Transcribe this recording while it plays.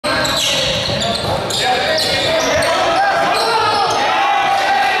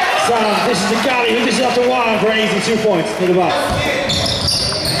Sam, this is the galley who dishes up to Juan for an easy 2 points to the back.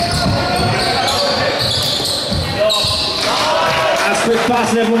 That's quick pass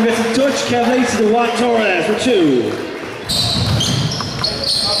and everyone gets a touch. Kev leads to the Juan Torres for 2.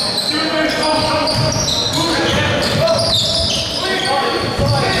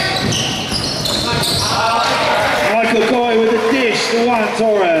 Michael Coy with the dish to Juan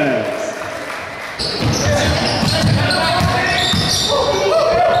Torres.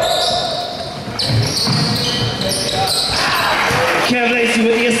 Kev Lacey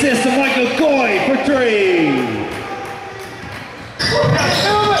with the assist to Michael Coy for 3.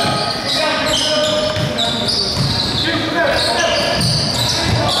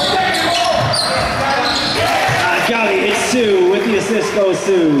 Galley hits 2 with the assist goes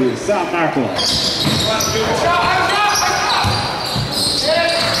to San Marco.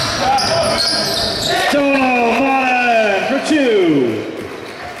 Tono Martin for 2.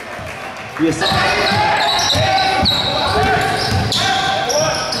 Yes.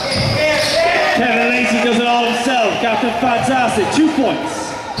 Kevin Lacey does it all himself. Captain Fantastic, 2 points.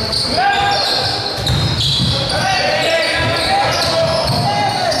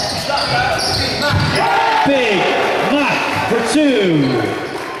 Big Mac for 2.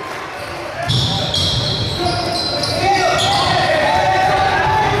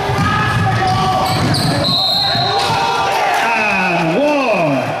 And 1.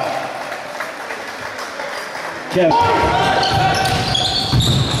 Kevin.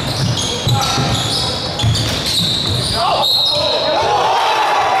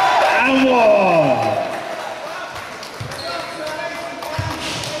 And 1.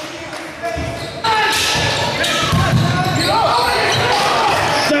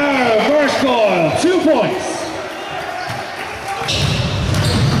 Coil, 2 points.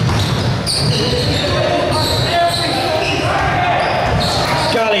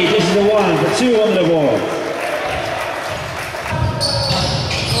 Galley, this is the 1 for 2 on the board.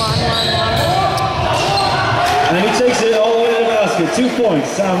 And he takes it all the way to the basket. 2 points,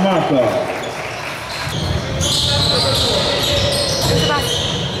 San Marco.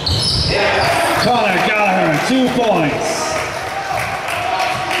 Connor Gallagher, 2 points.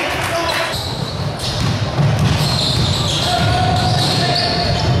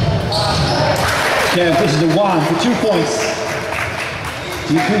 Kev, this is the 1 for 2 points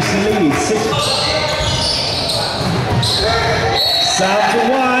to increase the lead. 6. Sam to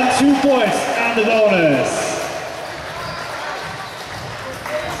 1, 2 points and the bonus.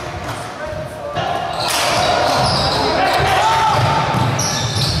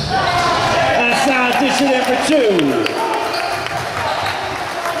 And Sam dishes it in for 2.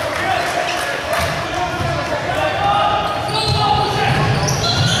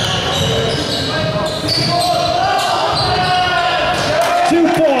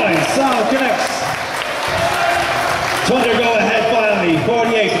 Sam connects. Thunder go ahead finally,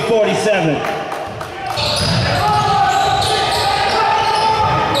 48-47.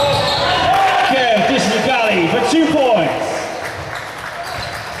 Kev, this is the galley for 2 points.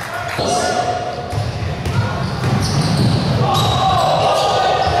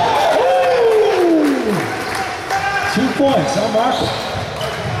 Woo! 2 points, San Marco.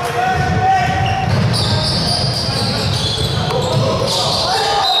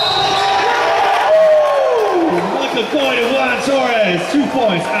 Going to Juan Torres, 2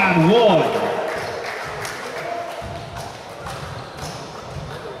 points and 1.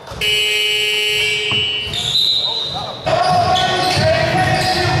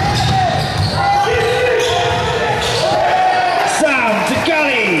 Sam to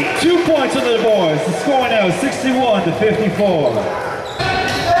Galley, 2 points under the boards. The score now 61-54.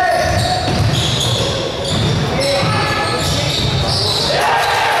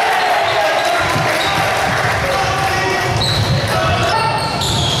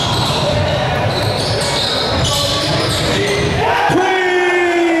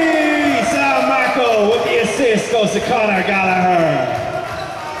 Goes to Connor Gallagher.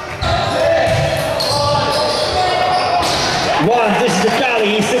 1, this is the galley,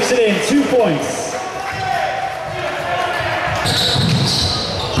 he sticks it in, 2 points.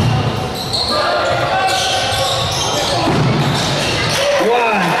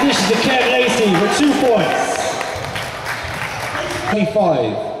 This is the Kev Lacey for 2 points.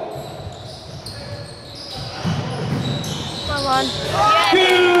 25. Come on. 2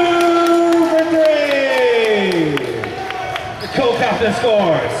 for 3. The co-captain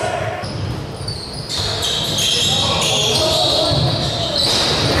scores.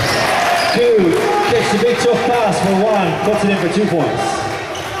 Two takes a big tough pass for 1, puts it in for 2 points.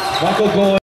 Michael Goy.